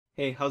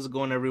Hey, how's it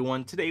going,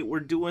 everyone? Today we're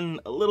doing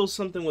a little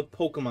something with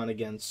Pokemon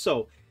again.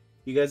 So,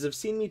 you guys have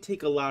seen me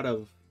take a lot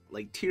of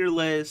like tier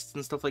lists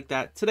and stuff like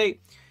that. Today,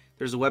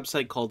 there's a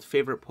website called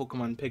Favorite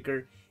Pokemon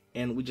Picker,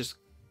 and we just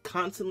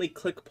constantly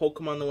click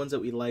Pokemon, the ones that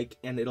we like,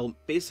 and it'll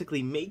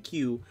basically make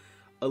you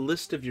a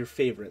list of your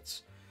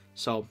favorites.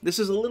 So, this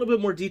is a little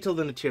bit more detailed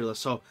than a tier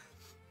list. So,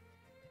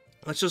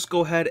 let's just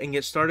go ahead and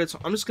get started. So,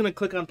 I'm just gonna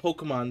click on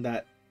Pokemon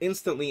that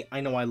instantly I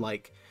know I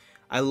like.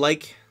 I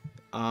like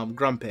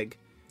Grumpig.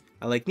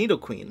 I like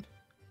Nidoqueen.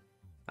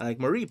 I like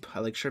Mareep. I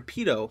like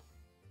Sharpedo.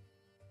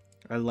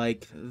 I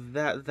like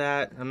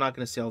that. I'm not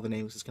going to say all the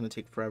names. It's going to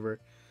take forever.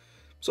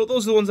 So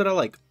those are the ones that I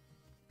like.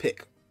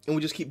 Pick. And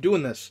we just keep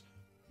doing this.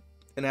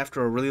 And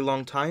after a really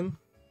long time,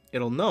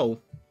 it'll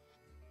know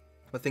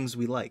what things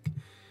we like.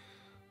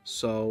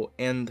 So,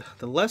 and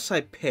the less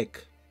I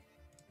pick,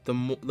 the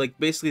more, like,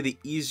 basically the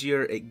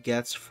easier it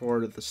gets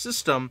for the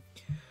system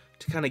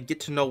to kind of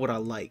get to know what I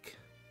like.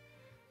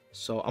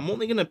 So I'm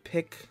only going to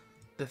pick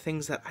the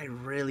things that I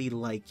really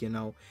like,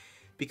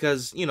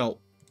 because,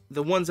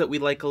 the ones that we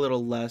like a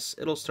little less,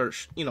 it'll start,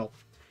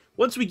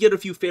 once we get a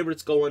few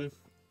favorites going,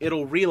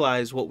 it'll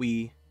realize what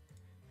we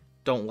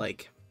don't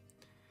like.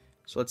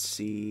 So let's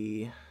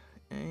see,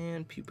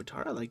 and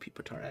Pupitar, I like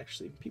Pupitar,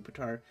 actually.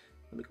 Pupitar,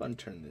 let me go ahead and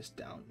turn this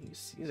down.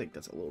 He's like,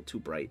 that's a little too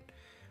bright.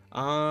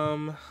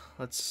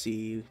 Let's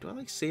see, do I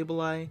like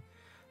Sableye? I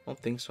don't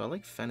think so. I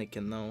like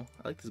Fennekin, though.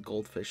 I like this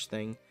goldfish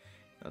thing.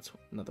 That's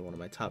another one of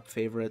my top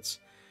favorites.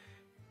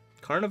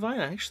 Carnivine,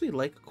 I actually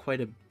like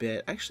quite a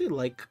bit. I actually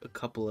like a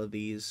couple of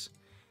these.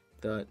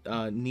 The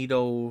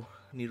Nidorin,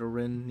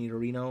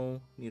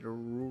 Nidorino,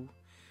 Nidoru,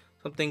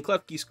 something.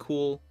 Klefki's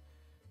cool.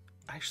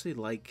 I actually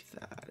like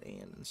that.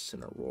 And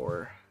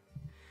Incineroar.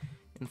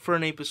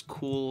 Infernape is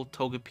cool.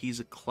 Togepi's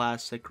a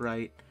classic,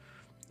 right?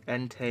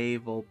 Entei,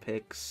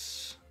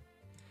 Vulpix,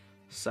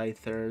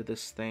 Scyther,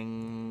 this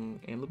thing,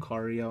 and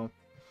Lucario.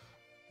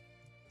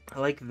 I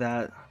like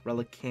that.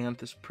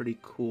 Relicanth is pretty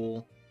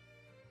cool.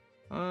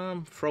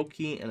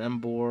 Froakie and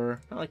Emboar.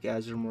 I like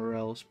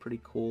Azumarill, is pretty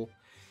cool.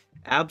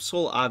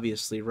 Absol,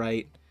 obviously,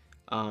 right?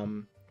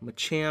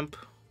 Machamp,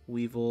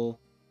 Weevil,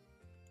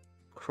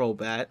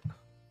 Crobat,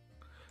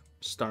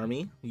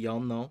 Starmie, y'all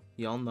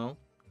know.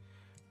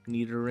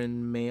 Nidoran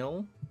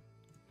male,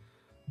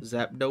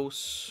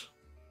 Zapdos,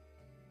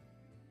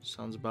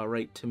 sounds about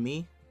right to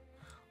me.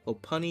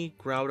 Lopunny,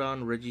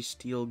 Groudon,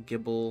 Registeel,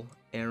 Gible,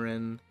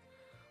 Aaron,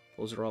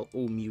 those are all,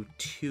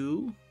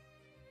 Mewtwo.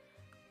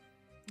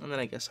 And then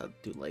I guess I'll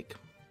do like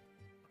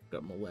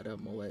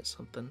Molette,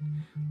 something.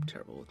 I'm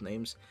terrible with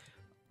names.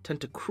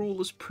 Tentacruel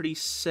is pretty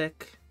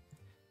sick.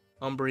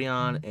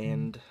 Umbreon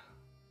and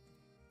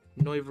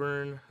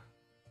Noivern.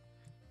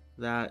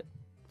 That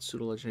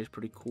pseudo legendary is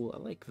pretty cool. I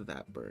like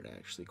that bird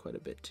actually quite a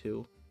bit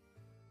too.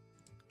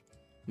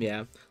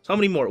 Yeah. So how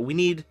many more? We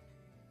need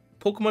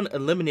Pokemon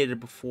eliminated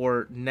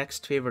before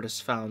next favorite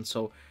is found.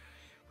 So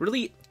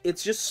really,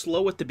 it's just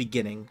slow at the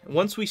beginning.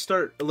 Once we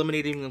start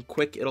eliminating them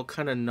quick, it'll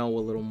kind of know a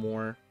little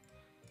more.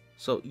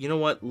 So, you know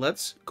what?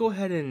 Let's go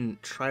ahead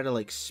and try to,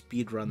 like,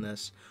 speed run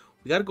this.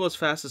 We gotta go as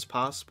fast as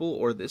possible,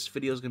 or this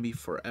video is gonna be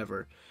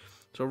forever.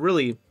 So,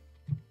 really,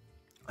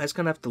 I just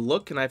kind of have to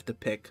look, and I have to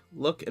pick.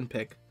 Look and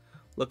pick.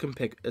 Look and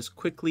pick as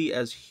quickly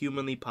as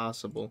humanly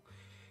possible.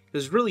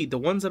 Because, really, the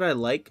ones that I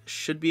like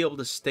should be able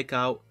to stick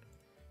out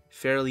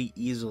fairly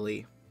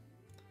easily.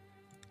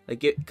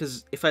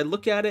 Because if I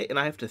look at it and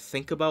I have to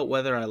think about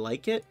whether I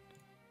like it,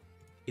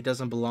 it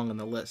doesn't belong on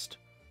the list.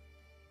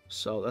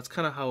 So that's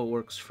kind of how it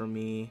works for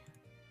me.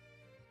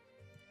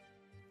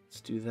 Let's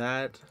do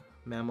that.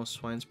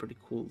 Mamoswine's pretty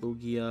cool.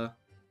 Lugia.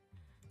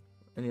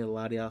 Any of the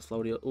Latias,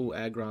 Lodios. Oh,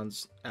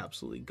 Aggron's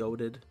absolutely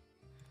goated.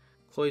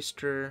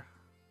 Cloyster.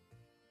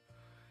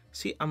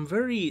 See, I'm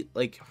very,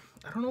 like,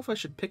 I don't know if I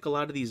should pick a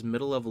lot of these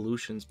middle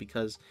evolutions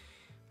because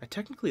I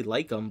technically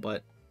like them,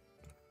 but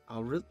I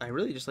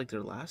really just like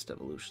their last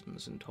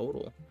evolutions in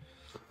total.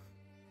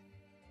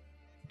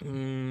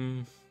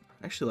 I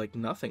actually like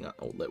nothing on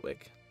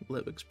Litwick.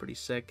 Litwick's pretty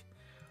sick.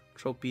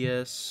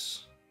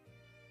 Tropius.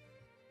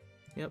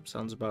 Yep,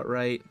 sounds about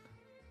right.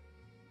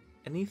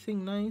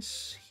 Anything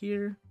nice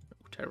here?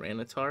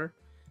 Tyranitar.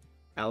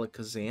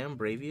 Alakazam,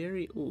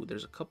 Braviary. Ooh,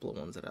 there's a couple of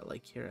ones that I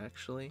like here,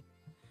 actually.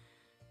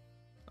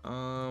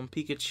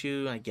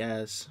 Pikachu, I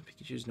guess.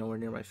 Pikachu's nowhere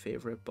near my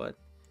favorite, but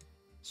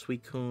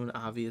Suicune,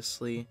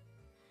 obviously.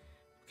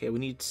 Okay, we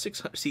need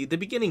 600. See, the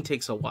beginning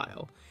takes a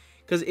while.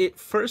 Because it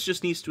first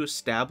just needs to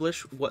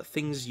establish what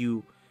things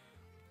you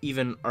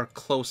even are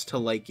close to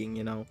liking,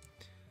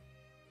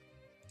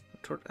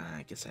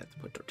 I guess I have to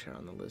put Torterra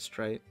on the list,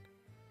 right?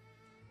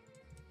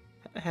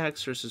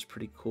 Haxorus is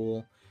pretty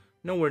cool.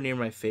 Nowhere near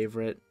my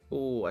favorite.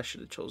 Oh, I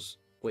should have chose...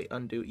 Wait,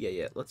 undo.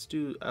 Yeah. Let's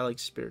do... I like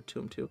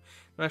Spiritomb, too.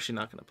 I'm actually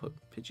not going to put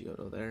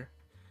Pidgeotto there.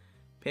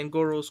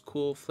 Pangoro's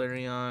cool.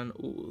 Flareon.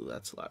 Ooh,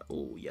 that's a lot.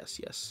 Oh,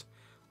 yes.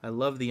 I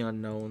love the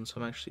unknown,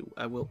 so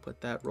I will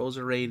put that.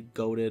 Roserade,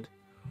 goated.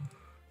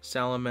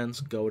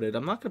 Salamence, goated.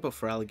 I'm not going to put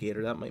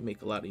Feraligatr. That might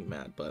make a lot of you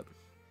mad, but...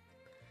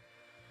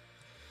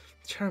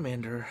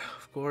 Charmander,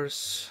 of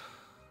course.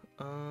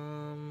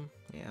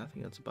 Yeah,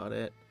 think that's about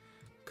it.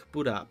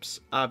 Kabutops,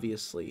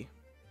 obviously.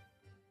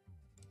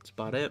 That's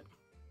about it.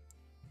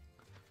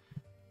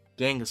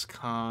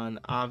 Kangaskhan,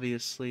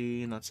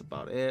 obviously, and that's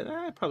about it.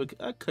 I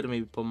could have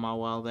maybe put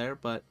Mawile there,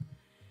 but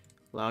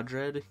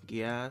Loudred,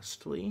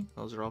 Ghastly,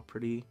 those are all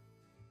pretty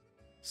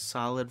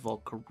solid.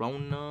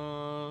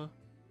 Volcarona,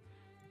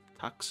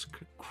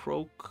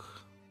 Toxicroak,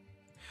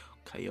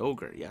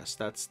 Kyogre, yes,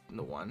 that's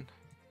the one.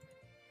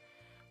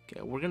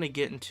 Okay, we're gonna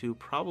get into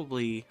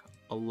probably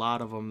a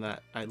lot of them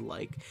that I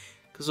like,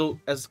 because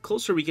as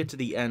closer we get to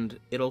the end,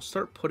 it'll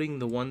start putting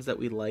the ones that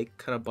we like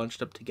kind of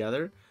bunched up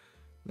together.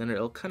 Then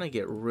it'll kind of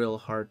get real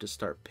hard to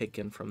start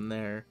picking from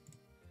there.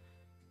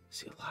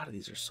 See, a lot of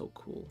these are so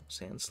cool.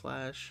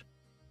 Sandslash.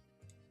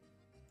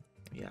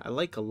 Yeah, I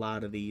like a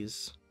lot of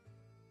these.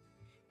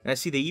 And I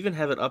see they even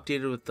have it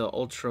updated with the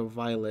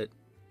Ultraviolet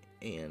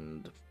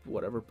and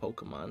whatever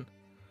Pokemon.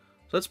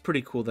 So that's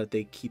pretty cool that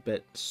they keep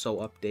it so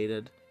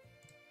updated.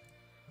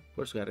 Of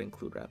course, we gotta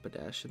include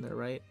Rapidash in there,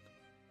 right?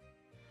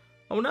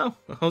 Oh no!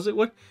 How's it?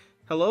 What?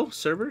 Hello,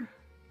 server?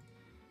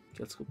 Okay,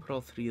 let's go put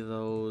all three of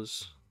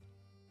those.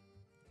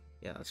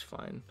 Yeah, that's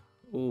fine.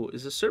 Oh,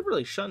 is the server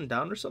like shutting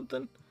down or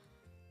something?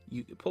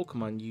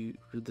 Pokemon,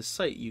 the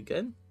site, you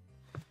good?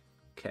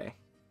 Okay.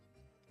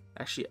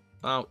 Actually,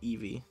 oh,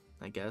 Eevee,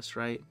 I guess,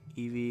 right?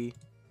 Eevee,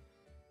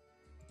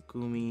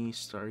 Gumi,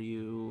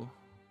 Staryu.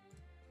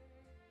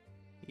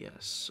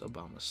 Yes,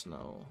 Obama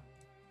Snow.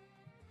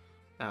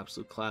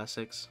 Absolute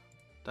classics.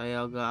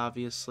 Dialga,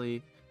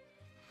 obviously.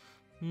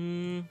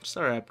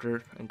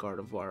 Staraptor and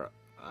Gardevoir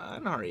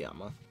and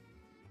Hariyama.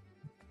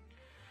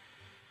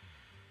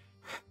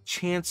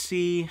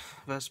 Chansey,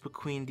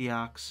 Vespiquen,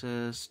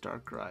 Deoxys,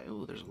 Darkrai.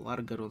 Oh, there's a lot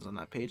of good ones on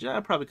that page. I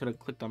probably could have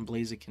clicked on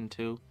Blaziken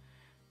too,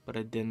 but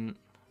I didn't.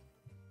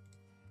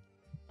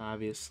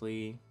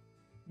 Obviously.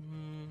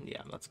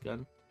 Yeah, that's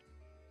good.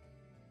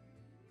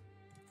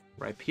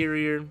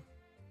 Rhyperior,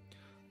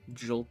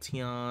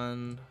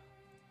 Jolteon,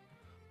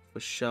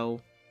 Show.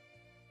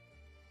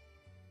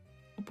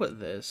 I'll put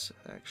this.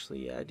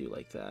 Actually, yeah, I do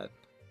like that.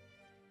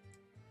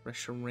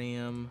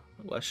 Reshiram.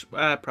 Well,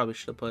 I probably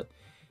should have put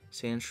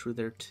Sandshrew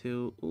there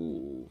too.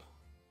 Ooh.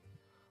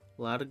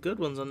 A lot of good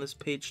ones on this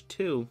page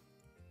too.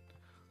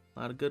 A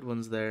lot of good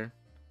ones there.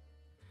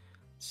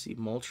 Let's see,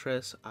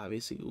 Moltres,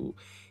 obviously. Ooh.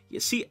 You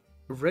see,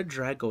 Red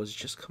Drago is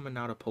just coming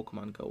out of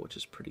Pokemon Go, which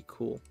is pretty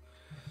cool.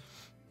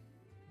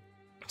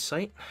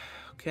 Site.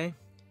 Okay.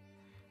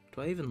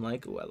 Do I even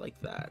like... Ooh, I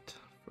like that.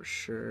 For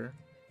sure.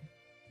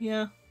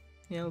 Yeah.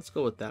 Yeah, let's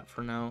go with that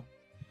for now.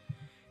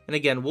 And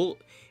again,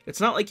 it's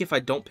not like if I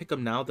don't pick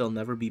them now, they'll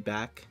never be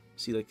back.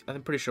 See, like,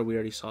 I'm pretty sure we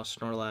already saw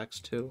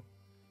Snorlax, too.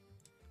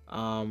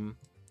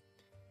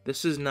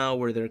 This is now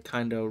where they're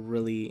kind of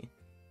really...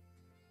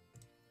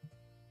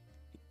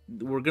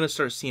 We're going to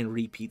start seeing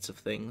repeats of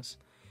things.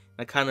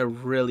 I kind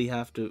of really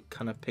have to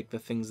kind of pick the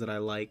things that I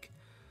like.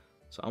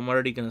 So I'm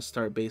already going to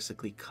start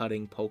basically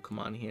cutting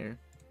Pokemon here.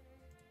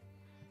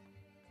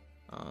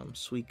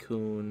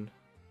 Suicune,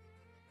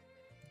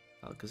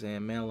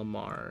 Alakazam,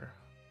 Malamar.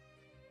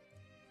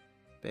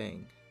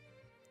 Bang.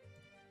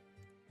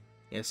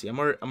 Yeah, see, I'm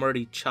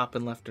already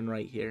chopping left and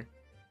right here.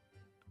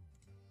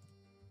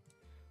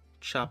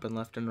 Chopping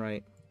left and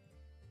right.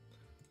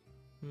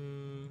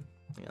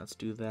 Yeah, let's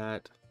do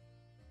that.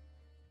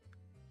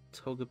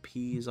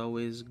 Togepi is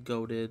always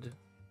goated.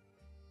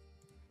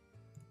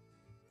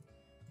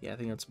 Yeah, I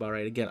think that's about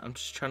right. Again, I'm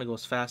just trying to go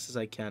as fast as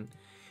I can.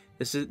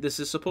 This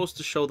is supposed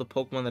to show the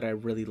Pokemon that I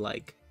really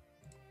like.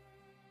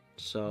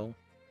 So,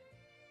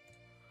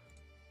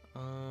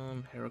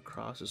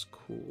 Heracross is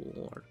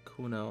cool.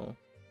 Articuno.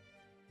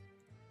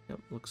 Yep,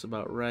 looks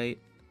about right.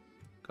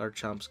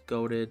 Garchomp's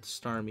goated.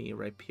 Starmie,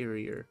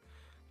 Rhyperior,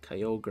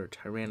 Kyogre,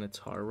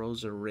 Tyranitar,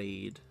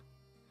 Roserade.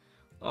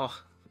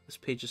 Oh, this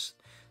page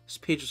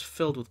is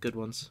filled with good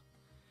ones.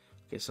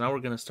 Okay, so now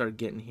we're gonna start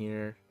getting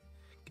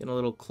a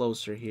little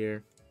closer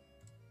here.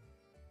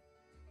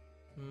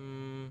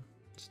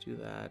 Let's do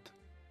that.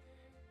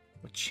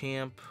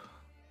 Machamp.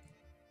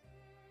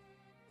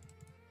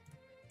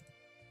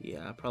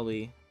 Yeah,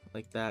 probably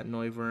like that.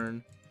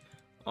 Noivern.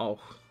 Oh,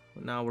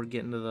 now we're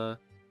getting to the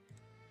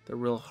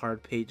real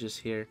hard pages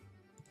here.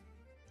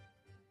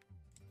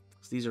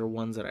 So these are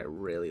ones that I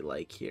really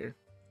like here.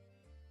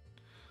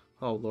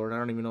 Oh Lord, I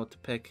don't even know what to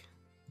pick.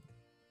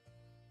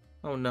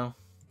 Oh no.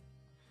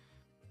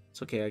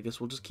 It's okay, I guess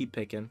we'll just keep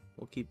picking.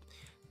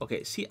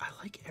 Okay, see, I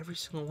like every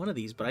single one of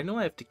these, but I know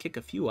I have to kick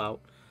a few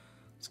out.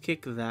 Let's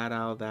kick that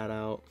out, that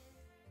out.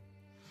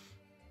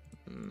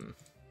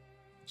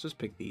 Let's just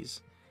pick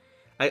these.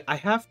 I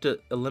have to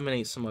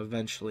eliminate some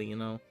eventually, you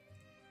know.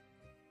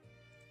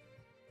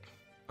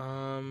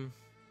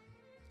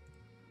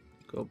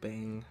 Go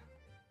bang.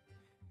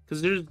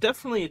 Because there's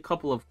definitely a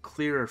couple of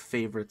clearer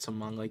favorites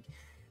among, like,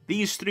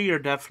 these three are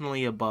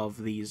definitely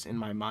above these in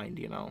my mind,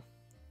 you know.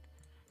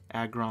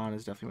 Aggron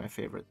is definitely my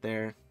favorite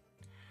there.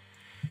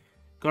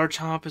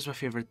 Garchomp is my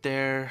favorite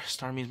there.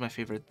 Starmie is my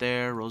favorite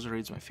there.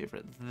 Roserade's my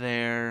favorite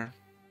there.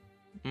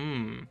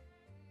 Probably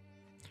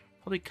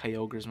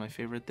Kyogre is my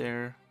favorite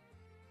there.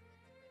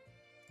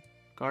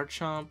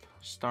 Garchomp,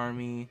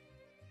 Starmie.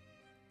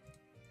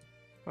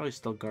 Probably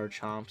still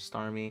Garchomp,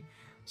 Starmie.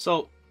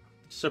 So,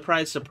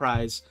 surprise,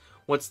 surprise.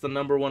 What's the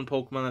 #1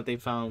 Pokemon that they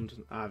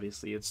found?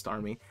 Obviously, it's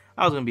Starmie.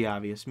 That was going to be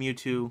obvious.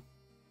 Mewtwo.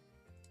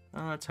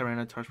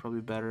 Tyranitar's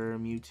probably better.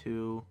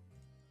 Mewtwo.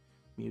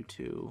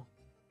 Mewtwo.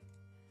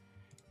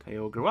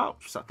 Kyogre. Wow,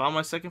 I found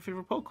my second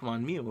favorite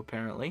Pokemon. Mew,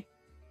 apparently.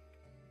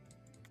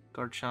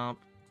 Garchomp.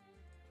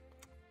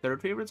 Third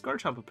favorite's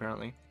Garchomp,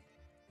 apparently.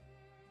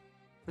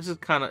 This is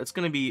kind of... It's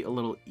going to be a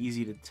little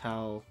easy to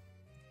tell.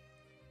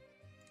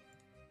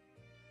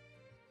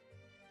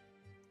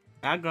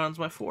 Aggron's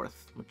my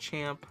fourth.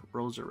 Machamp,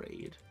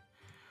 Roserade.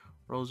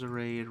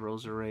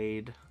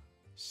 Roserade.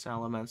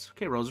 Salamence.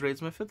 Okay,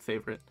 Roserade's my fifth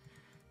favorite.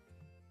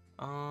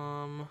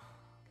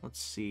 Let's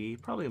see.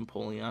 Probably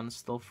Empoleon is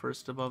still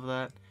first above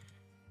that.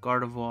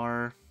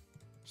 Gardevoir.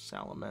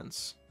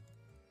 Salamence.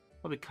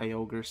 Probably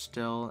Kyogre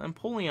still.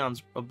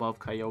 Empoleon's above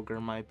Kyogre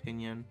in my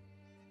opinion.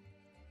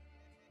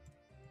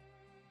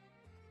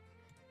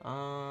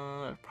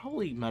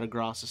 Probably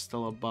Metagross is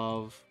still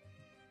above.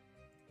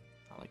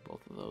 I like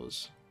both of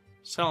those.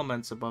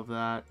 Salamence above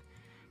that.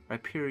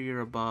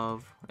 Rhyperior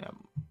above. Yeah,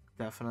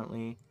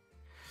 definitely.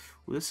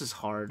 Ooh, this is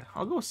hard.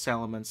 I'll go with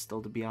Salamence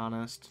still, to be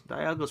honest.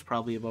 Dialga's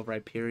probably above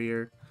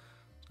Rhyperior.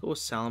 Let's go with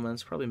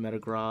Salamence. Probably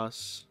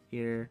Metagross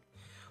here.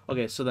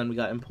 Okay, so then we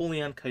got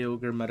Empoleon,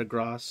 Kyogre,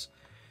 Metagross.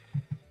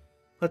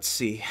 Let's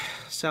see.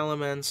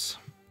 Salamence.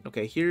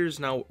 Okay, here's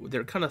now...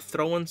 They're kind of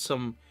throwing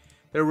some...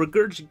 They're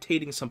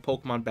regurgitating some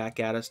Pokemon back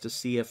at us to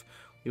see if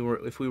we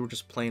were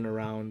just playing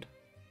around.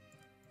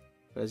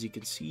 But as you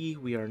can see,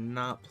 we are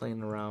not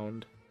playing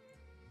around.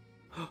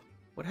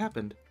 What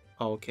happened?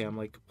 Oh, okay, I'm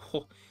like,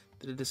 oh,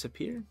 did it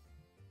disappear?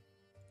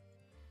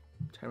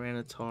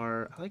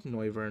 Tyranitar. I like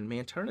Noivern.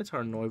 Man,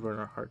 Tyranitar and Noivern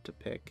are hard to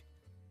pick.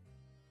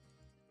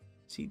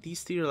 See,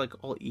 these three are like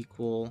all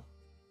equal.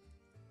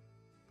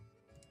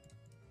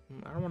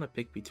 I don't want to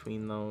pick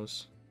between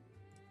those.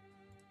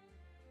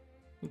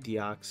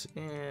 Deox.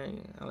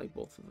 I like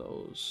both of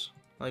those.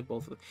 I like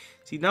both of them.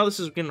 See, now this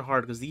is getting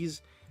hard because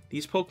these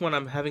Pokemon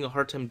I'm having a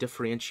hard time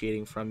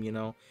differentiating from, you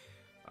know.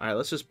 Alright,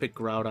 let's just pick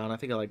Groudon. I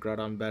think I like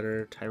Groudon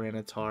better.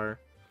 Tyranitar.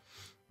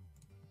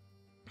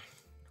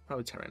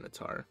 Probably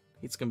Tyranitar.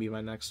 It's gonna be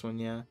my next one,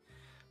 yeah.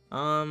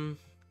 How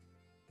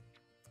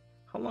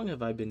long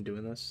have I been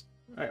doing this?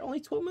 Alright, only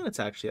 12 minutes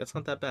actually. That's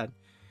not that bad.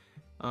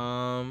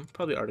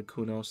 Probably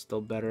Articuno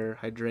still better.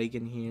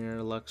 Hydreigon here,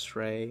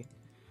 Luxray,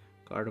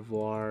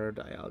 Gardevoir,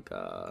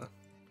 Dialga.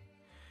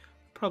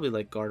 Probably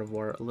like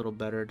Gardevoir a little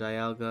better.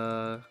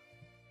 Dialga.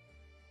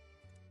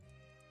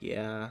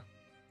 Yeah.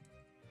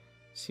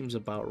 Seems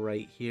about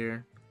right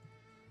here.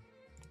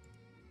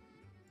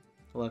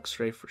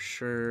 Luxray for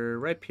sure.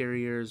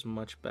 Rhyperior is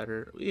much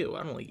better. Ew,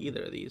 I don't like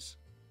either of these.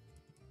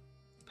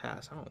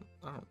 Pass. I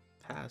don't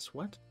pass.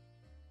 What?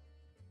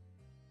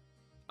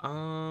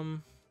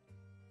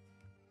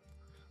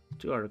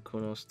 Do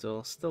Articuno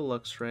still. Still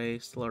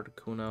Luxray. Still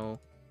Articuno.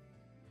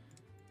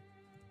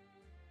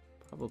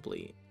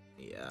 Probably,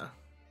 yeah.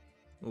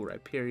 Ooh,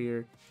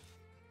 Rhyperior.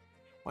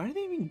 Why are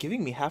they even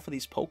giving me half of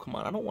these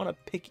Pokemon? I don't want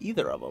to pick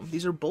either of them.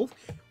 These are both...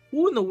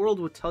 Who in the world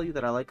would tell you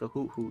that I like a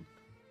Hoot-Hoot?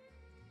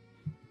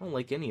 I don't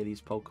like any of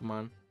these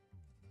Pokemon.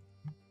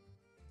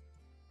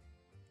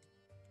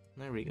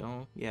 There we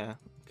go. Yeah.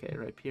 Okay,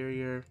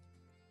 Rhyperior.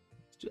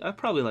 I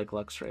probably like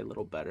Luxray a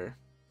little better.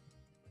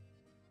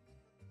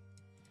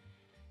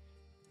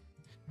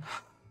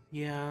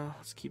 Yeah,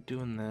 let's keep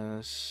doing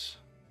this.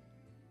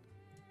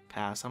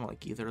 Pass. I don't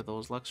like either of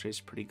those. Luxray's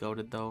pretty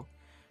goated, though.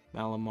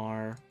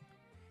 Malamar.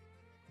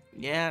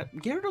 Yeah,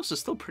 Gyarados is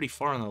still pretty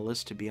far on the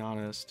list, to be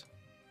honest.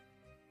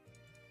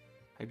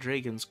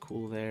 Hydreigon's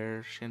cool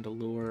there.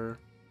 Chandelure.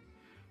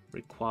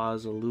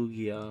 Rayquaza,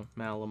 Lugia,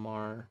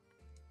 Malamar.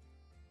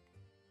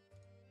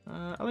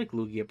 I like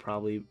Lugia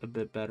probably a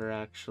bit better,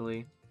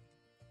 actually.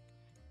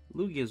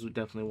 Lugia is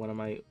definitely one of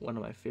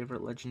my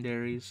favorite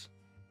legendaries.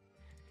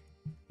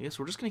 I guess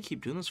we're just gonna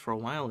keep doing this for a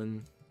while,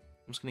 and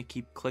I'm just gonna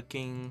keep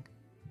clicking.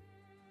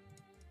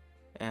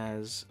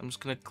 I'm just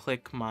gonna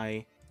click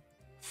my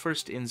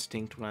first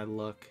instinct when I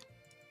look.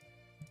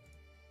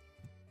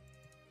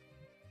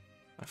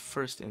 My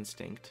first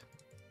instinct.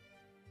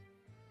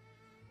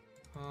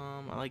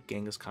 I like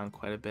Genghis-Khan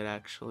quite a bit,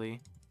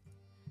 actually.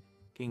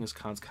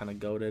 Genghis-Khan's kind of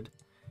goated.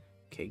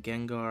 Okay,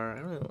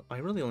 Gengar. I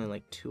really only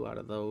like 2 out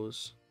of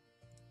those.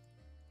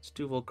 Let's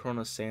do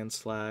Volcarona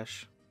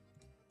Sandslash.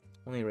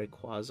 Only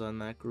Rayquaza in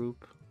that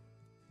group.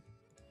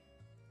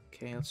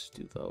 Okay, let's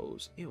do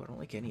those. Ew, I don't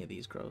like any of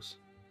these, gross.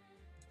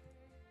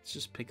 Let's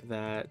just pick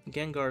that.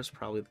 Gengar's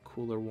probably the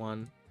cooler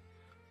one.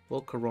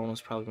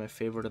 Volcarona's probably my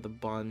favorite of the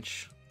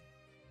bunch.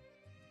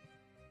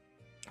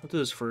 I'll do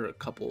this for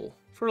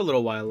a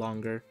little while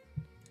longer.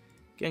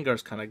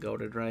 Gengar's kind of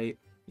goated, right?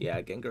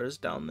 Yeah, Gengar's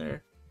down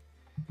there.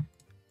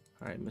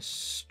 Alright,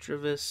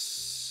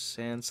 Mischievous,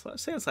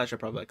 Sandslash I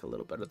probably like a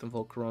little better than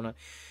Volcarona.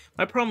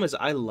 My problem is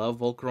I love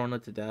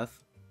Volcarona to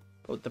death.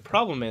 But the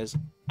problem is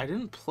I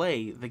didn't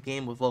play the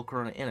game with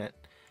Volcarona in it.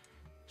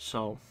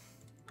 So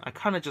I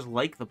kind of just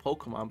like the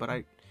Pokemon, but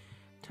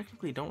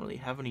technically don't really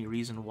have any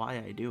reason why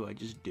I do. I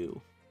just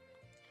do.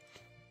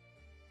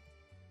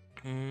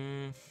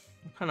 I'm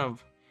kind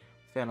of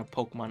a fan of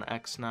Pokemon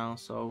X now,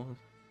 so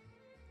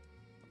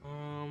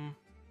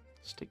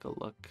let's take a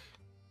look.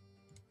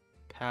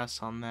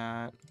 Pass on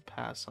that.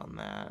 Pass on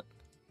that.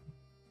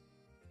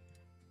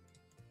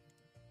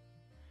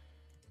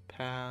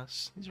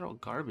 Pass. These are all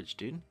garbage,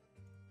 dude.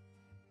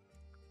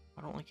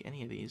 I don't like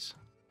any of these.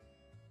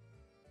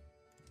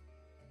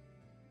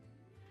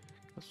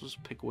 Let's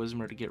just pick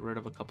Whismur to get rid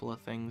of a couple of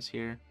things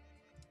here.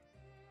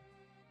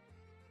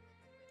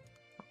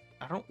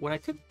 When I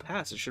click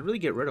pass, it should really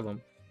get rid of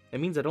them. That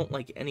means I don't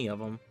like any of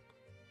them.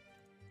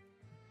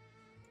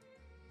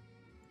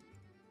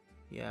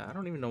 Yeah, I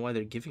don't even know why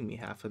they're giving me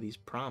half of these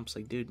prompts.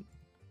 Like, dude.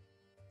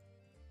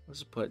 Let's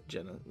just put the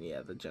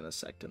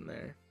Genesect in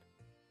there.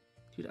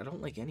 Dude, I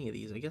don't like any of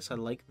these. I guess I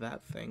like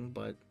that thing,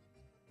 but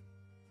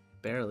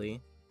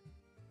barely.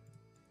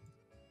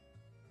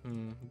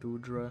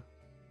 Goodra.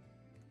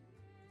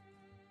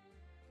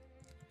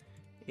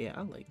 Yeah,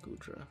 I like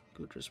Goodra.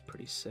 Goodra's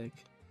pretty sick.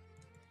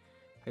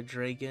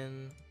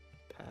 Hydreigon,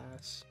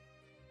 pass.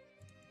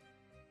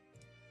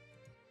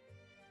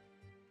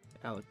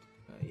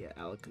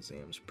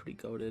 Alakazam's pretty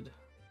goated.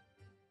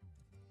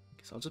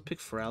 Guess I'll just pick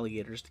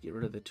Feraligatrs to get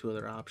rid of the two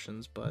other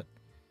options, but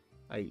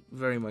I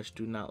very much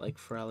do not like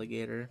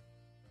Feraligator.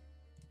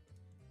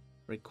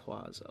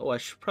 Rayquaza. Oh,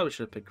 probably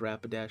should have picked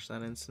Rapidash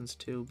that instance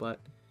too, but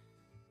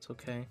it's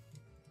okay.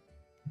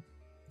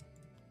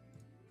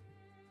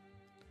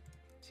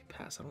 See,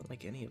 pass. I don't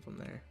like any of them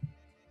there.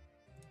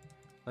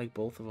 I like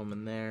both of them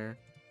in there.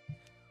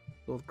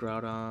 Both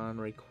Groudon,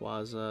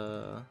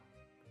 Rayquaza.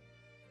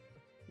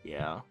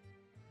 Yeah.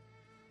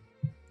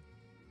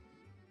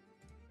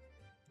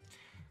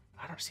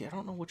 I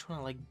don't know which one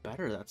I like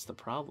better. That's the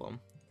problem.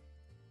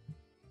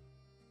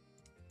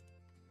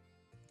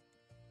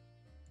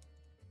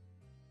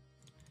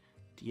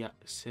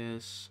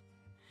 Deoxys.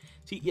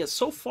 See, yeah,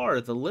 so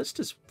far the list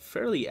is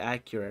fairly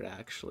accurate,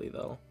 actually,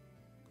 though.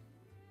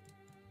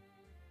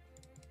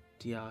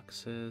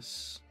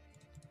 Deoxys.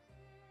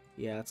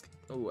 Yeah, it's.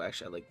 Oh,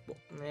 actually,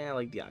 I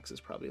like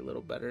Deoxys probably a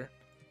little better.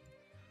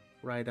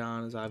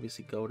 Rhydon is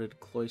obviously goated.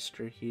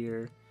 Cloyster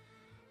here.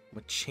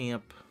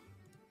 Machamp.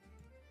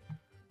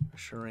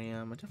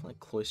 Reshiram. I definitely like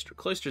Cloyster.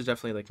 Cloyster is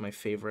definitely like my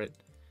favorite,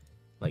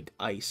 like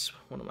ice.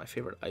 One of my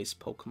favorite ice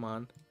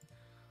Pokemon.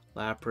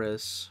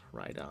 Lapras.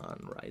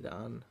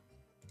 Rhydon.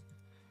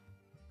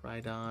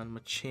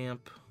 Machamp.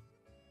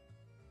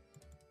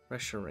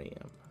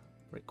 Reshiram.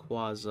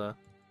 Rayquaza.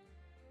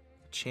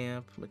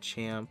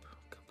 Machamp.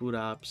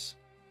 Kabutops.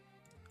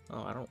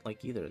 Oh, I don't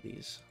like either of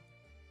these.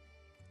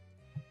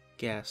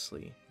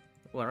 Ghastly.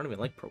 Oh, I don't even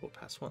like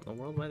Probopass. What in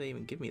the world? Why they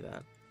even give me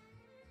that?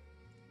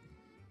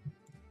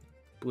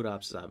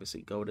 Kabutops is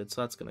obviously goated,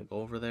 so that's gonna go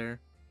over there.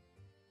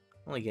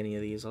 I don't like any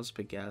of these. I'll just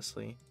pick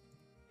Ghastly.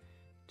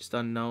 Just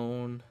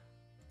unknown.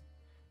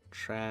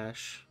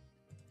 Trash.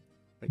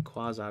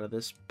 Rayquaza out of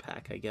this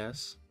pack, I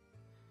guess.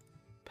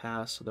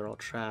 Pass, so they're all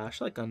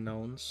trash. I like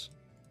unknowns.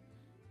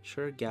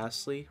 Sure,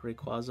 Ghastly.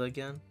 Rayquaza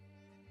again.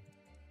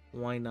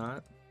 Why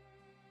not?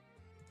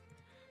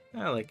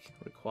 I like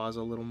Rayquaza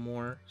a little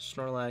more.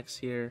 Snorlax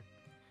here.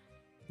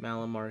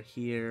 Malamar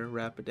here.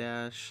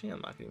 Rapidash. Yeah,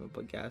 I'm not going to even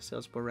put Ghastly.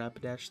 Let's put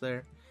Rapidash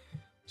there.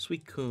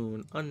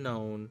 Suicune.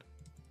 Unknown.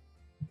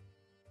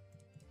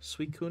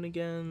 Suicune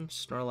again.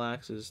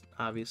 Snorlax is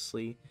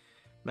obviously.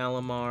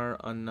 Malamar.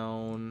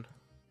 Unknown.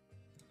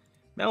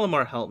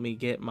 Malamar helped me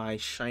get my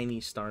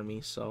shiny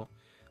Starmie, so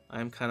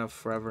I'm kind of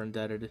forever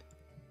indebted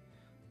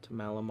to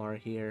Malamar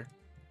here.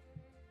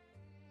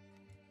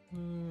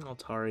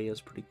 Altaria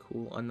is pretty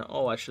cool.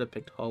 Oh, I should have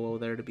picked Ho-Oh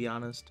there, to be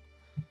honest.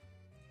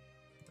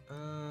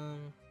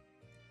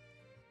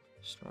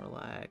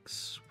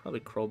 Snorlax.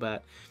 Probably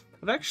Crobat.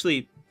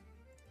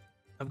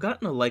 I've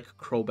gotten to like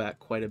Crobat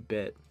quite a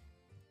bit.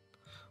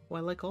 Oh,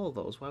 I like all of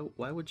those.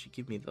 Why would you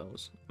give me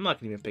those? I'm not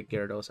going to even pick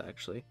Gyarados,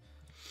 actually.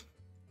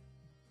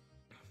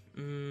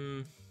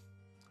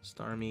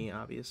 Starmie,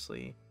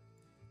 obviously.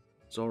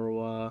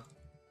 Zorua.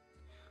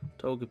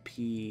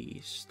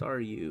 Togepi.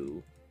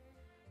 Staryu.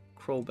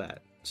 Crobat.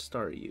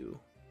 Staryu.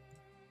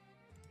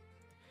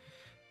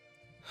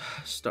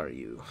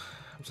 Staryu.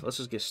 So let's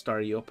just get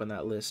Staryu up on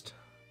that list.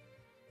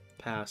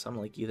 Pass. I don't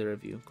like either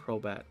of you.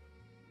 Crobat.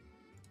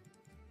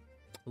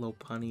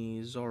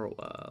 Lopunny.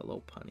 Zorua.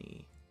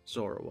 Lopunny.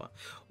 Zorua.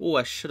 Oh,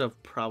 I should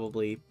have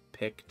probably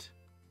picked...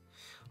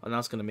 Oh, now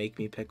it's going to make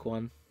me pick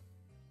one.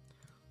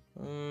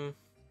 Yeah,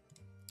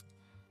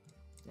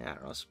 I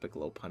don't know. Let's pick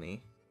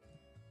Lopunny.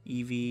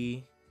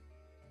 Eevee.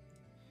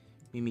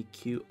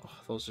 Mimikyu. Oh,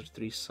 those are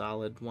three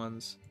solid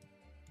ones.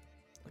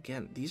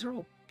 Again, these are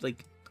all,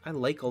 like, I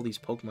like all these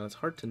Pokemon. It's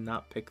hard to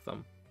not pick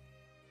them.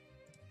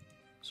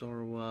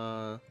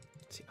 Zorua.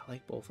 Let's see, I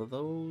like both of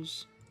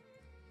those.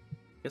 I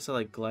guess I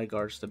like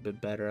Gligar just a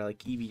bit better. I like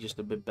Eevee just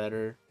a bit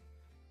better.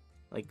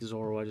 I like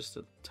Zorua just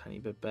a tiny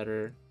bit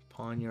better.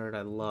 Pawniard,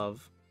 I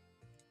love.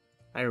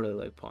 I really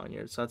like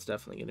Pawniard, so that's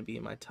definitely going to be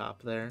in my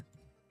top there.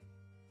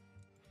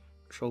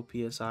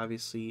 Tropius,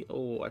 obviously.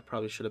 Oh, I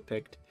probably should have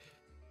picked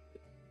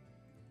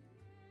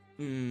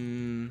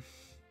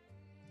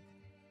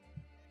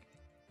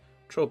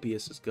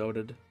Tropius is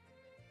goated.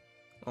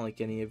 I don't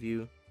like any of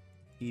you.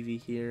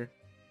 Eevee here.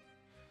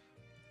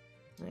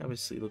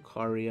 Obviously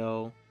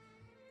Lucario.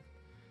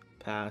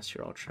 Pass,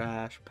 you're all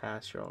trash.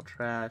 Pass, you're all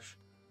trash.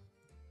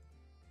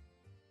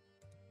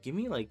 Give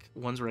me like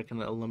ones where I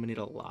can eliminate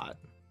a lot.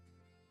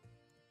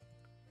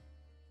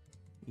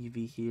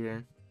 Eevee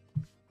here.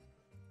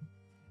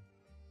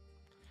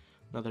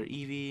 Another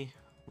Eevee.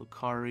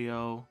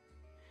 Lucario.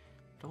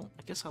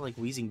 I guess I like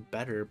Weezing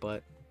better,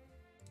 but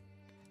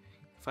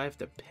if I have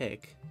to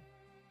pick.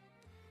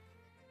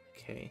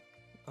 Okay.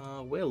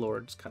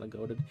 Wailord's kind of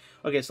goated.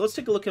 Okay, so let's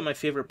take a look at my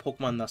favorite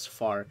Pokemon thus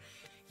far.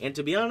 And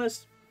to be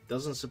honest,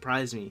 doesn't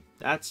surprise me.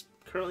 That's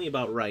currently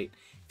about right.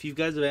 If you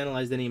guys have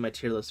analyzed any of my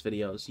tier list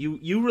videos,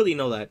 you really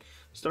know that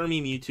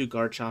Starmie, Mewtwo,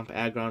 Garchomp,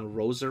 Aggron,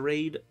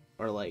 Roserade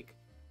are like,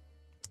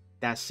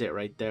 that's it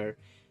right there.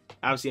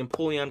 Obviously,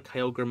 Empoleon,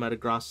 Kyogre,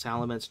 Metagross,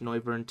 Salamence,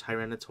 Noivern,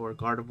 Tyranitar,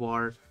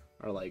 Gardevoir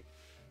are like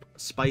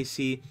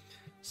spicy.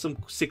 Some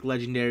sick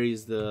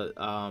legendaries, the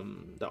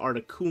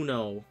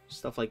Articuno,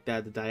 stuff like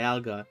that, the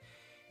Dialga.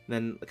 And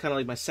then kind of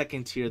like my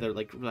second tier, they're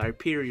like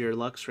Rhyperior,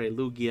 Luxray,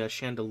 Lugia,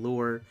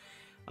 Chandelure,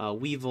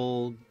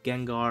 Weevil,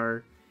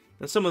 Gengar,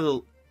 and some of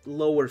the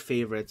lower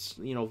favorites,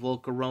 you know,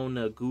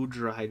 Volcarona,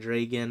 Goodra,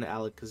 Hydreigon,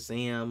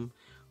 Alakazam,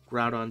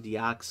 Groudon,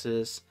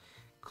 Deoxys,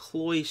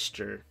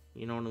 Cloyster,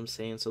 you know what I'm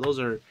saying? So those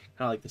are kind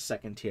of like the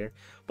second tier.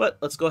 But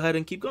let's go ahead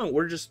and keep going.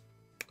 We're just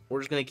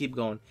gonna keep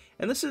going.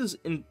 And this is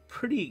in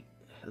pretty,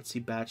 let's see,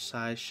 batch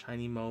size,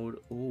 shiny mode.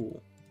 Ooh.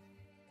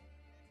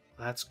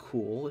 That's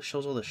cool. It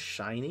shows all the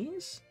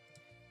shinies?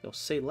 Yo,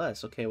 say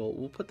less. Okay, well,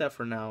 we'll put that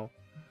for now.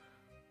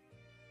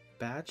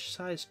 Batch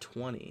size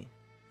 20.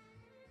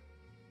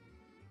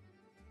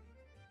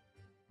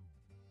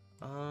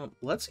 Can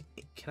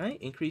I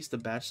increase the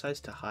batch size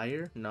to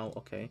higher? No,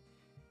 okay.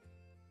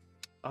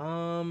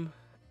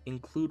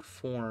 Include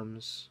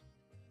forms.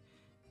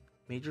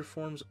 Major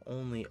forms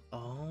only.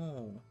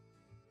 Oh.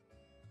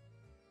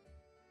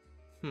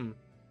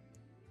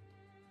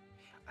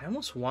 I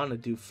almost want to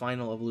do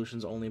final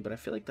evolutions only, but I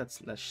feel like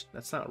that's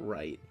not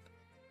right.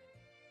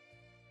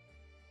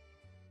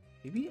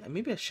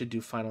 Maybe I should do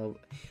final.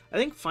 I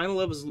think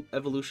final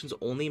evolutions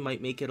only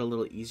might make it a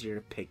little easier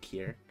to pick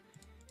here.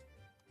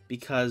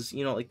 Because,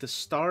 you know, like the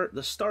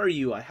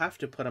Staryu I have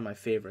to put on my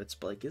favorites,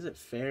 but like, is it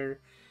fair?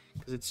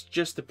 Because it's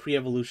just the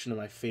pre-evolution of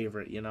my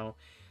favorite, you know.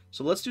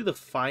 So let's do the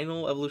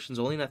final evolutions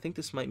only, and I think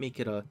this might make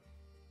it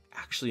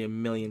actually a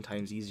million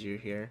times easier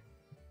here.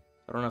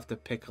 I don't have to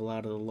pick a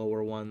lot of the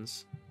lower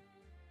ones.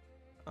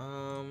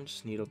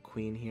 Just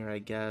Nidoqueen here, I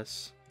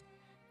guess.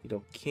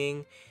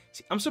 Nidoking.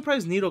 See, I'm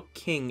surprised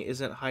Nidoking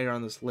isn't higher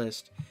on this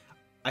list.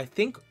 I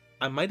think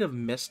I might have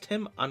missed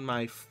him on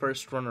my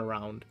first run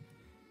around.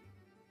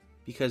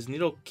 Because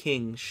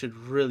Nidoking should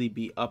really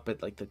be up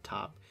at like the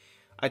top.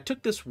 I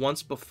took this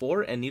once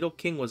before, and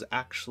Nidoking was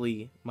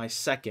actually my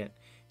second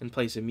in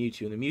place of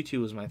Mewtwo, and the Mewtwo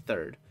was my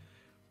third.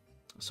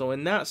 So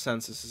in that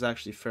sense, this is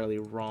actually fairly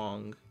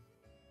wrong.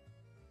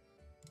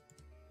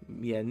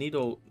 Yeah,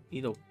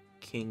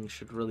 Nidoking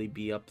should really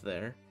be up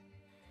there.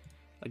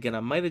 Again,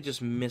 I might have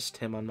just missed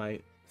him on my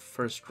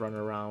first run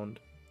around.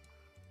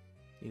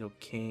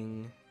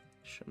 Nidoking,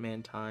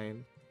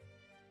 Mantine,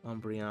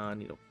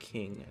 Umbreon,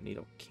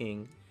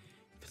 Nidoking.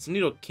 If it's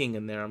Nidoking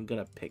in there, I'm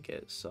gonna pick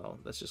it. So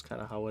that's just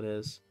kind of how it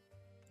is.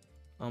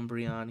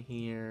 Umbreon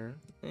here.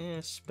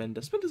 Spinda.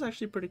 Spinda's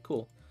actually pretty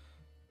cool.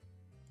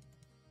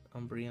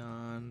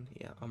 Umbreon.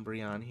 Yeah,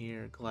 Umbreon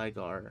here.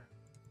 Gligar.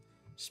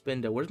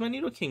 Spinda. Where's my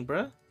Nidoking,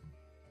 bruh?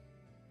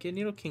 Get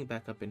Nidoking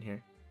back up in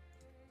here.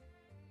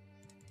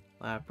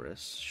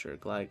 Lapras. Sure,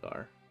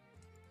 Gligar.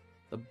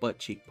 The butt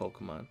cheek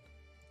Pokemon.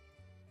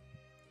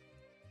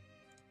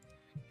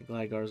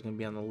 Gligar is going to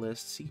be on the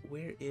list. See,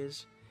 where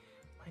is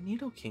my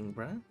Nidoking,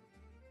 bruh?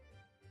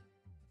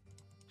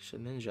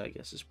 Shedinja, I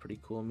guess, is pretty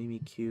cool.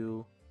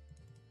 Mimikyu.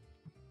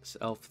 This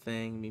elf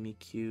thing.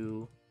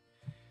 Mimikyu.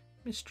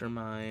 Mr.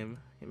 Mime.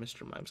 Yeah,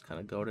 Mr. Mime's kind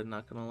of goated,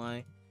 not going to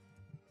lie.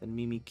 Then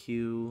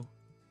Mimikyu.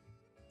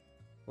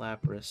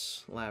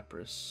 Lapras.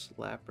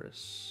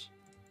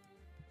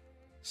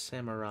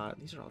 Samurott.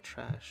 These are all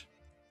trash.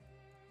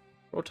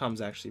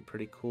 Rotom's actually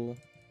pretty cool.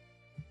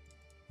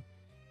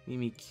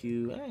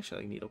 Mimikyu. I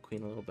actually like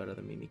Nidoqueen a little better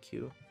than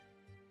Mimikyu.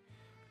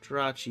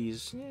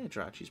 Jirachi's. Yeah,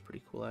 Jirachi's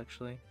pretty cool,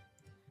 actually.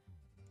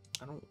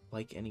 I don't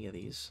like any of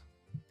these.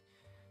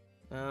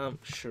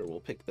 Sure,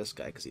 we'll pick this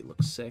guy because he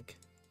looks sick.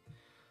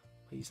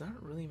 But he's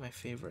not really my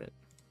favorite.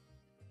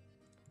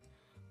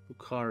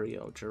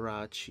 Lucario,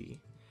 Jirachi.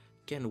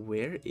 Again,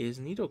 where is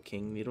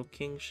Nidoking?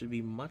 Nidoking should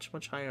be much,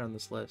 much higher on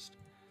this list.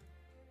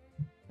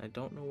 I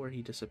don't know where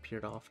he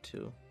disappeared off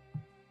to.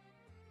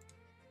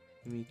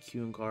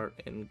 Mimikyu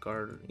and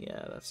Guard.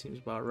 Yeah, that seems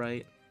about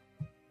right.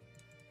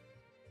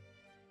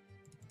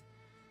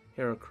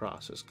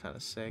 Heracross is kind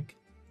of sick.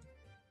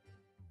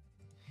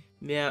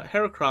 Yeah,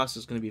 Heracross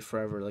is going to be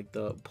forever, like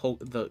the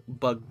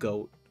bug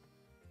goat.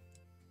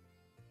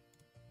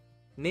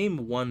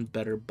 Name one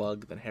better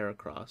bug than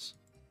Heracross.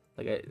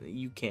 Like,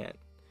 you can't.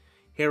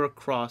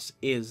 Heracross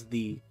is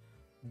the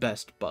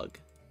best bug.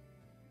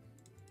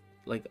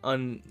 Like,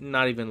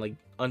 not even, like,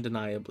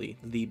 undeniably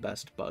the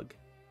best bug.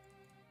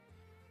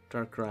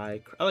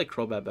 Darkrai. I like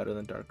Crobat better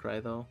than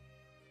Darkrai, though.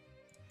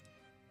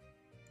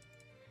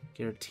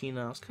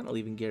 Giratina. I was kind of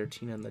leaving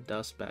Giratina in the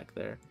dust back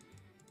there.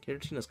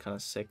 Giratina's kind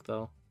of sick,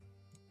 though.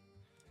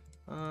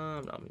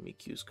 No,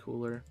 Mimikyu's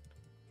cooler.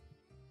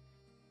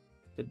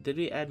 Did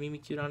we add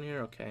Mimikyu down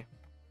here? Okay.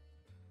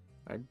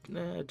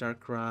 Alright,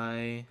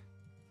 Darkrai.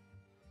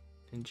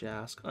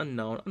 Ninjask.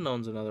 Unknown.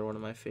 Unknown's another one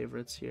of my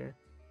favorites here.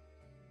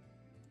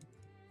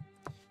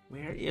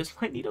 Where is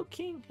my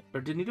Nidoking? Or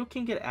did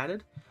Nidoking get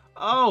added?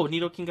 Oh,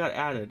 Nidoking got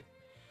added.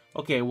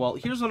 Okay, well,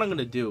 here's what I'm going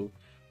to do.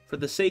 For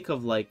the sake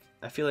of, like,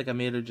 I feel like I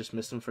may have just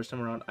missed him first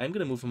time around. I'm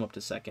going to move him up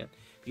to second.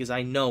 Because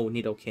I know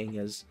Nidoking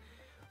is...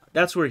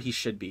 That's where he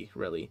should be,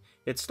 really.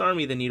 It's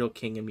Starmie, the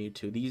Nidoking, and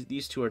Mewtwo.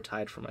 These two are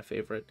tied for my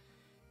favorite.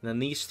 And then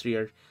these three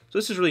are... So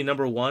this is really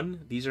number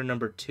 1. These are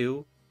number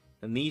 2.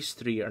 And these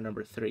 3 are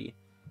number 3.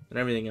 And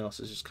everything else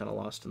is just kind of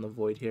lost in the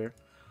void here.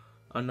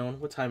 Unknown.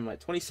 What time am I?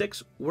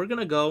 26. We're going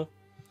to go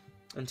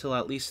until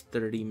at least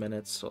 30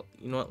 minutes. So,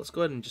 you know what? Let's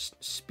go ahead and just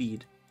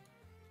speed.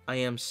 I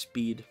am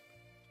speed.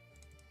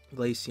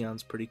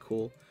 Glaceon's pretty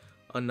cool.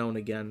 Unknown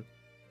again.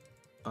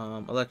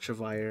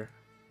 Electivire.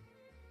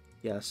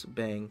 Yes,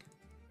 bang.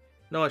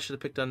 No, I should have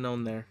picked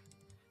Unknown there.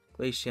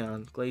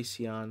 Glaceon.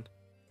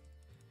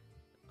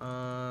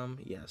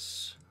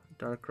 Yes.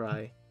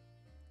 Darkrai.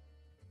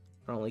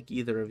 I don't like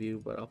either of you,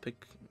 but I'll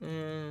pick...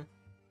 Again,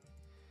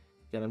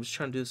 I'm just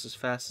trying to do this as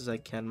fast as I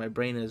can. My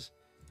brain is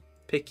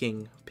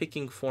picking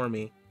for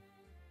me.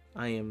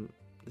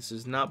 This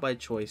is not by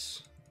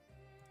choice.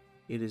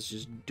 It is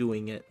just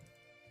doing it.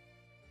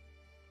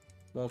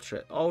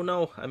 Moltres. Oh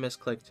no, I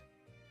misclicked.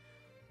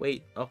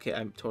 Wait, okay,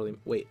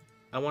 wait,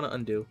 I want to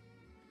undo.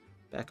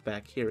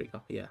 Back, here we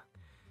go, yeah.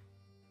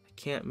 I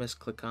can't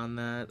misclick on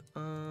that.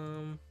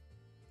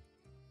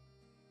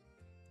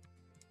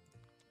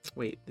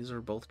 Wait, these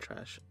are both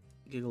trash.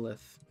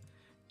 Gigalith.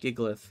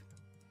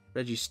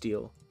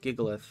 Registeel.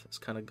 Gigalith is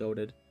kind of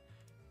goated.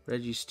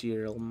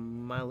 Registeel.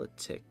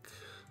 Milotic.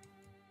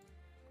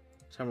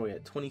 What time are we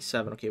at?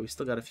 27. Okay, we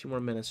still got a few more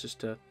minutes just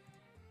to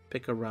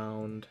pick a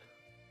round.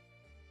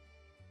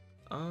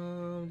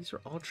 These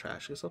are all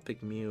trash. I guess I'll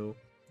pick Mew.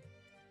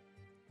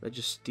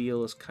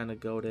 Registeel is kind of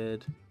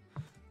goated.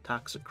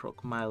 Toxicroak.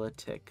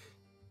 Milotic.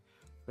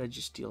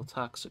 Registeel.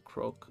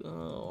 Toxicroak.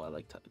 Oh, I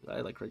like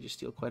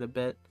Registeel quite a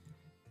bit.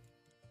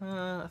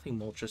 I think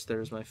Moltres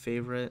there is my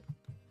favorite.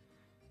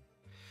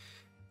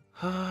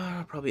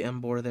 Probably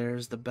Emboar there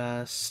is the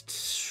best.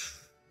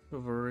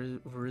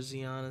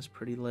 Virizion is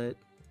pretty lit.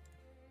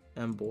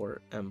 Emboar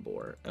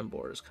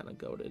is kind of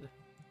goated.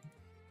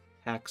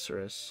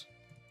 Haxorus.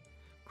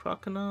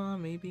 Croconaw,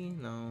 maybe?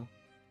 No.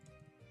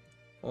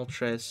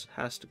 Moltres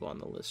has to go on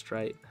the list,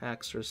 right?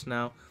 Haxorus.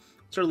 Now,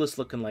 what's our list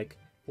looking like?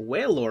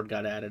 Wailord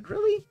got added.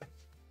 Really?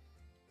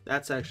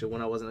 That's actually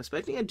one I wasn't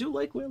expecting. I do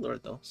like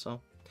Wailord, though,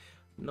 so...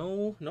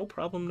 No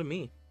problem to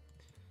me.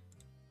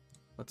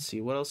 Let's see,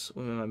 what else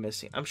am I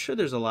missing? I'm sure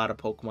there's a lot of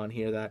Pokemon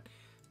here that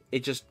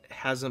it just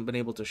hasn't been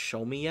able to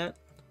show me yet.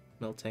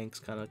 Miltank's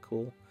kind of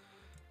cool.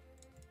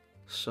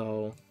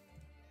 So,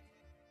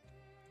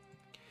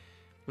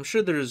 I'm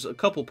sure there's a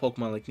couple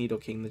Pokemon like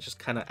Nidoking that just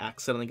kind of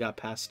accidentally got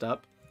passed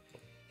up.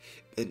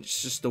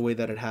 It's just the way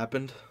that it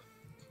happened.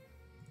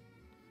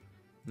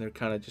 They're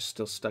kind of just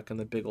still stuck in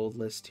the big old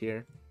list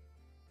here.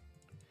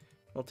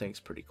 Miltank's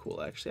pretty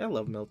cool, actually. I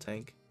love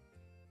Miltank.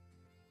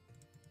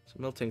 So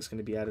Miltank's going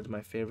to be added to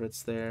my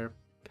favorites there.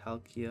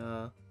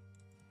 Palkia.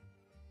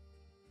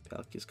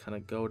 Palkia's kind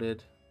of goated.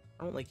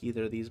 I don't like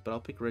either of these, but I'll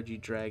pick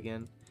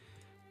Regidragon.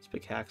 Let's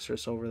pick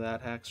Haxorus over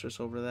that.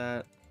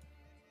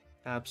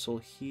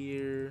 Absol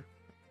here.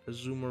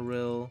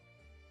 Azumarill.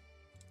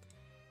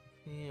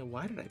 Yeah,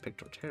 why did I pick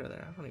Torterra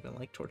there? I don't even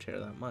like Torterra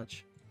that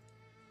much.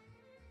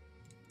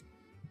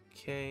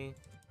 Okay.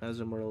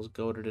 Azumarill's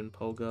goated in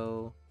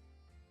Pogo.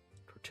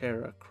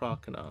 Torterra,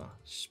 Croconaw,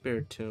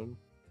 Spiritomb.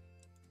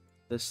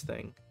 This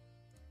thing.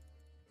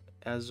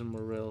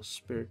 Azumarill,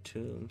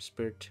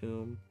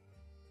 Spiritomb.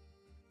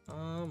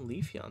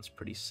 Leafeon's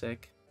pretty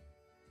sick.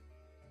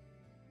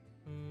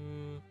 I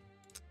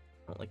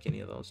don't like any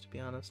of those, to be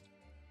honest.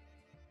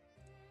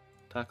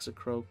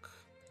 Toxicroak.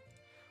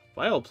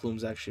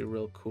 Vileplume's actually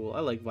real cool. I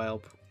like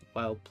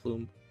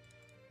Vileplume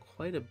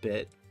quite a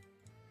bit.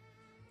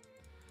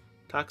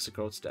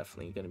 Toxicroak's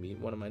definitely going to be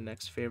one of my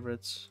next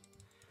favorites.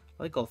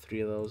 I like all three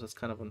of those. That's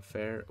kind of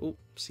unfair. Oh,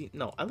 see,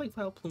 no, I like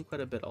Vileplume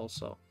quite a bit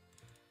also.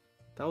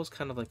 That was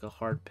kind of like a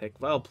hard pick.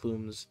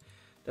 Vileplume's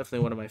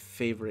definitely one of my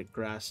favorite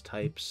grass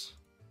types.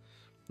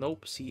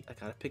 Nope, see, I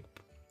want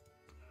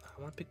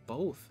to pick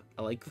both.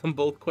 I like them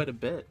both quite a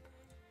bit.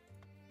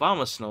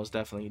 Bombasnow's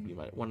definitely going to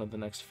be one of the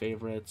next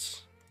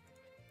favorites.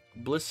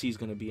 Blissey's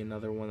going to be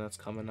another one that's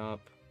coming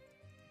up.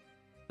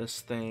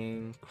 This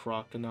thing,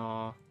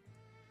 Croconaw.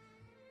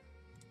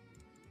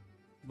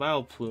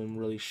 Vileplume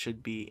really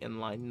should be in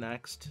line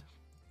next.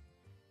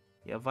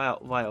 Yeah,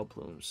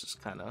 Vileplume's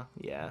just kind of,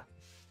 yeah.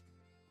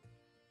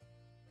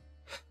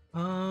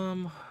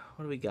 What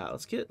do we got?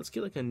 Let's get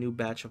like a new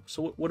batch of.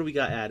 So what do we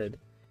got added?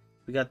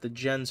 We got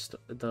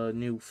the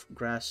new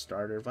grass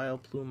starter,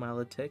 Vileplume,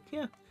 Milotic.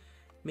 Yeah,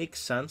 makes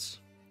sense.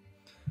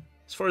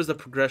 As far as the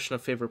progression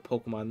of favorite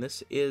Pokemon,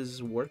 this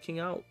is working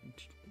out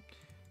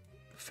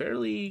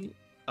fairly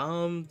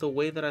the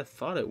way that I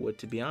thought it would,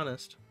 to be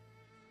honest.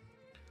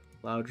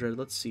 Loudred,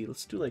 let's see.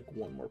 Let's do like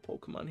one more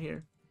Pokemon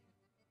here.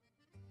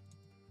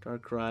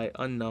 Darkrai,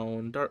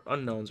 Unknown.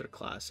 Unknowns are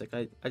classic.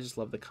 I just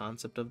love the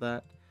concept of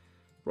that.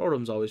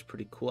 Rotom's always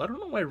pretty cool. I don't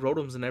know why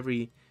Rotom's in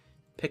every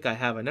pick I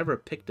have. I never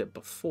picked it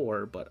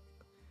before, but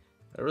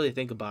I really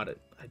think about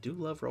it. I do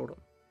love Rotom.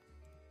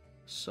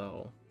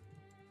 So,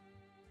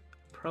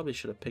 probably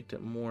should have picked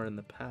it more in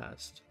the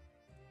past.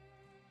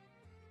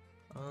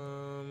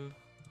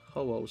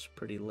 Ho-Oh's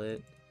pretty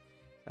lit.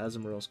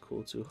 Azumarill's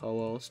cool too.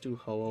 Ho-Oh. Let's do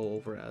Ho-Oh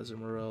over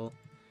Azumarill.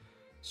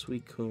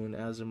 Suicune,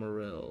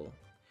 Azumarill.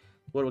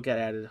 What we got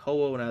added?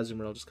 Ho-Oh and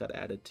Azumarill just got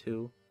added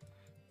too.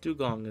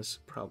 Dugong is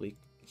probably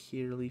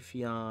here.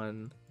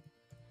 Leafeon.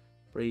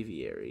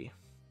 Braviary.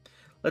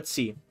 Let's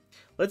see.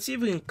 Let's see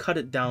if we can cut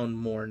it down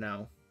more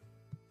now.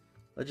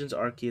 Legends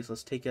Arceus.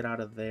 Let's take it out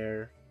of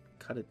there.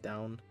 Cut it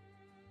down.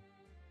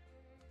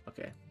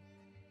 Okay.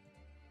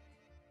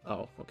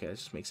 Oh, okay. That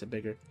just makes it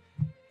bigger.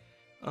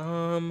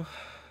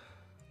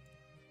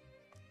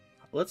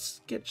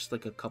 Let's get just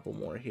like a couple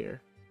more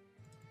here.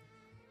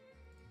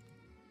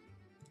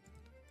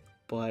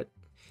 But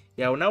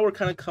yeah, well, now we're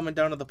kind of coming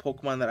down to the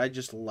Pokemon that I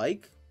just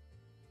like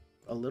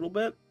a little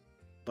bit,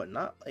 but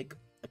not like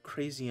a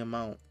crazy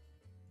amount.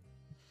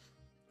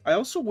 I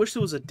also wish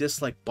there was a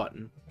dislike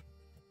button.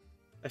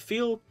 I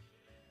feel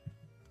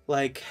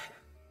like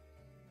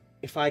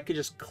if I could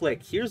just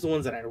click, here's the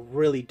ones that I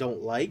really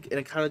don't like, and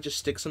it kind of just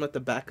sticks them at the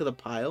back of the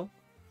pile.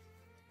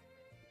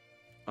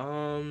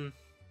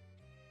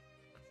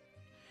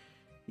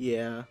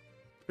 Yeah.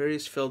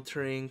 Various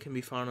filtering can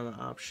be found in the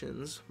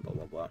options. Blah,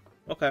 blah, blah.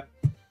 Okay.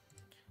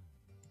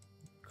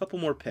 Couple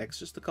more picks,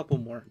 just a couple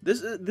more.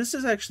 This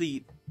is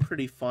actually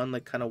pretty fun.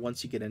 Like, kind of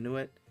once you get into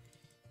it,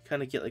 you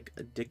kind of get like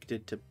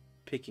addicted to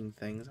picking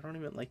things. I don't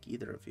even like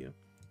either of you.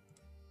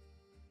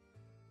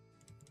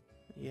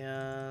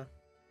 Yeah.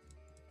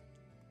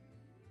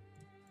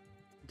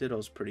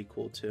 Ditto's pretty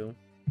cool too.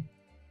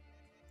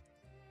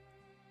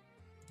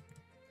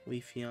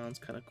 Leafeon's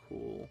kind of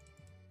cool.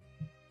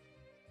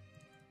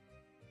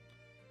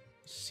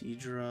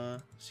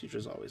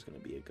 Seedra's always going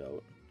to be a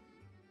goat.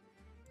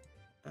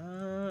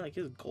 I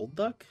guess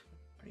Golduck?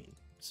 I mean,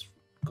 it's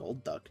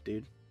Golduck,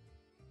 dude.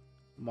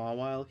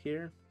 Mawile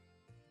here.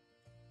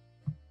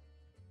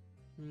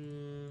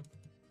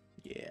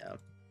 Yeah.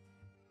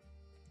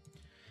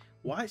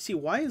 Why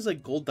is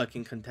like Golduck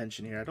in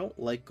contention here? I don't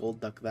like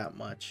Golduck that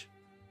much.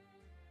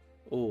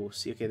 Oh,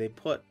 see, okay, they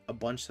put a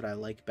bunch that I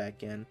like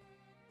back in.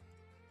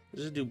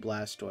 Let's just do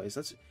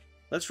Blastoise.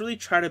 Let's really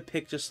try to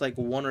pick just like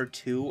one or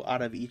two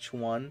out of each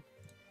one,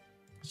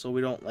 so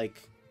we don't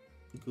like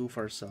goof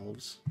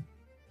ourselves.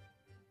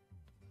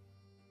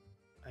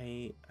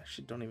 I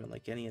actually don't even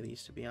like any of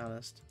these, to be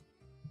honest.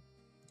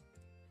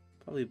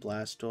 Probably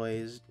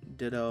Blastoise,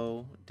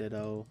 Ditto,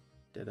 Ditto,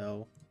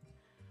 Ditto,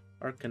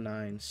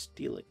 Arcanine,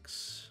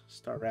 Steelix,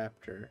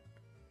 Staraptor.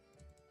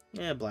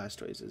 Yeah,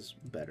 Blastoise is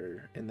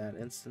better in that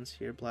instance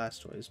here.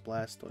 Blastoise.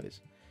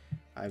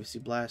 Obviously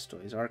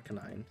Blastoise,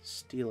 Arcanine,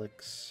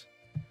 Steelix,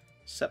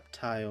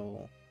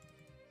 Sceptile,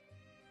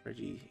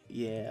 Reggie,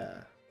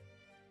 yeah.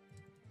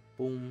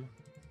 Boom,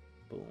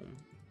 boom.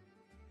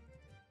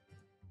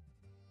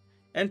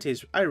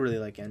 Entei's, I really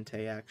like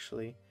Entei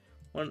actually.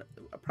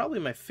 Probably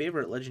my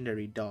favorite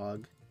legendary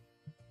dog.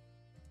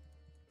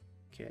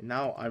 Okay,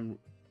 now I'm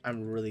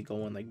really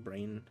going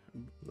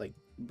like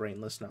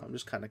brainless now. I'm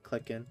just kind of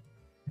clicking.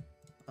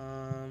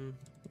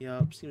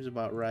 Yup, seems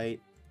about right.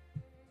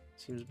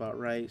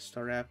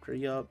 Staraptor,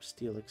 yup.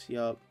 Steelix,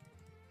 yup.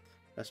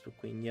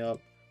 Vespiquen, yup.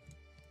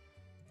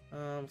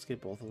 Let's get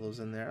both of those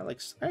in there. I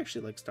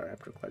actually like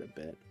Staraptor quite a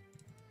bit.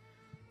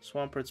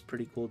 Swampert's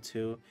pretty cool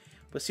too.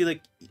 But see,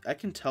 like, I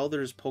can tell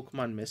there's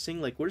Pokemon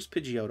missing. Like, where's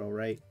Pidgeotto,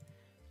 right?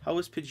 How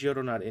is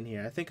Pidgeotto not in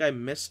here? I think I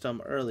missed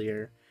him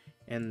earlier,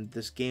 and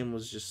this game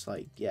was just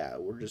like, yeah,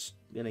 we're just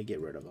gonna get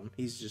rid of him.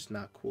 He's just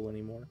not cool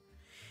anymore.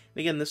 And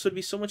again, this would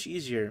be so much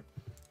easier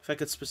if I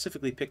could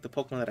specifically pick the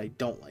Pokemon that I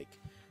don't like.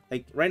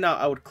 Like, right now,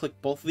 I would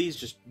click both of these.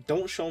 Just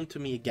don't show them to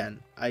me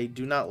again. I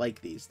do not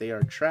like these. They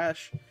are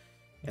trash,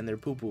 and they're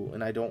poo-poo,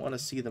 and I don't want to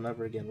see them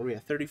ever again. Where are we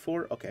at?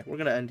 34? Okay, we're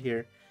going to end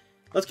here.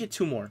 Let's get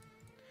two more.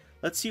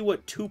 Let's see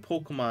what two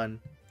Pokemon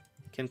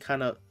can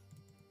kind of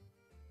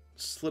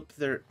slip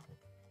their...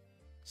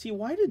 See,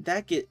 why did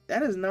that get...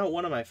 That is not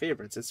one of my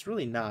favorites. It's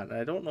really not, and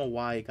I don't know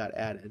why it got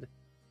added.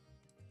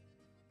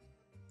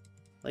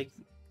 Like,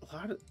 a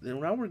lot of...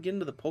 Now we're getting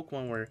to the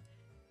Pokemon where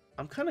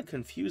I'm kind of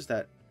confused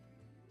that...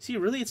 See,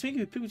 really? It's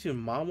making me pick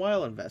between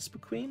Mawile and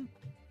Vespiquen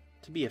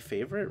to be a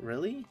favorite?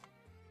 Really?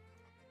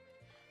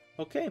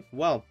 Okay,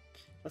 well,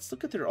 let's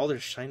look at all their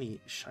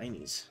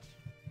shinies.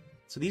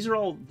 So these are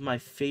all my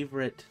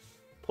favorite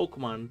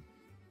Pokemon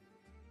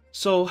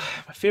So,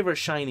 my favorite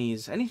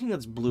shinies, anything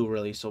that's blue,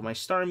 really. So, my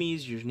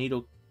Starmies, your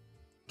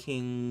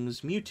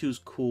Nidokings, Mewtwo's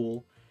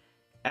cool.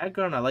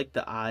 Aggron, I like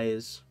the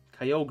eyes.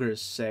 Kyogre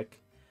is sick.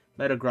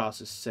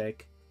 Metagross is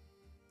sick.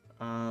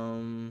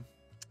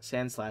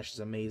 Sandslash is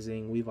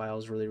amazing. Weavile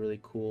is really, really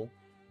cool.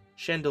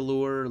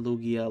 Chandelure,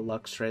 Lugia,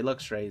 Luxray.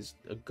 Luxray is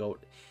a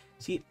goat.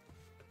 See,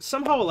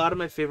 somehow a lot of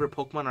my favorite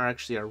Pokemon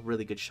are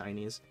really good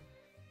shinies.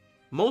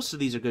 Most of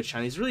these are good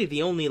shinies. Really,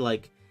 the only,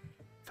 like,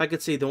 if I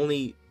could say the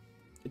only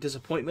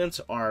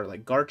disappointments are,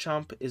 like,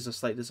 Garchomp is a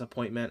slight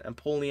disappointment.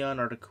 Empoleon,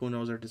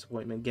 Articuno's are a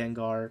disappointment.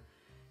 Gengar,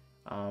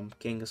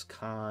 Genghis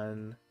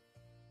Khan.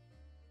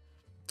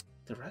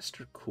 The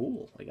rest are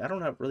cool. Like, I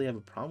don't really have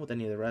a problem with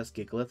any of the rest.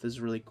 Gigalith is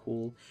really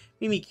cool.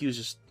 Mimikyu is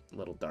just a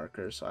little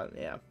darker, so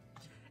yeah.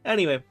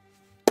 Anyway,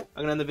 I'm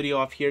gonna end the video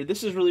off here.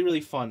 This is really,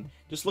 really fun.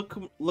 Just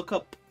look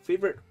up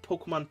favorite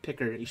Pokemon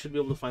Picker. You should be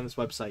able to find this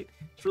website.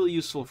 It's really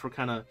useful for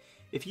kind of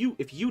if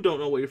you don't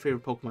know what your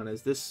favorite Pokemon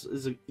is. This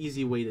is an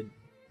easy way to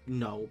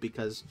know,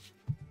 because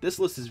this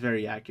list is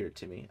very accurate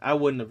to me. I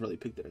wouldn't have really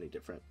picked it any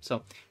different.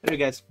 So anyway,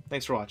 guys,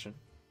 thanks for watching.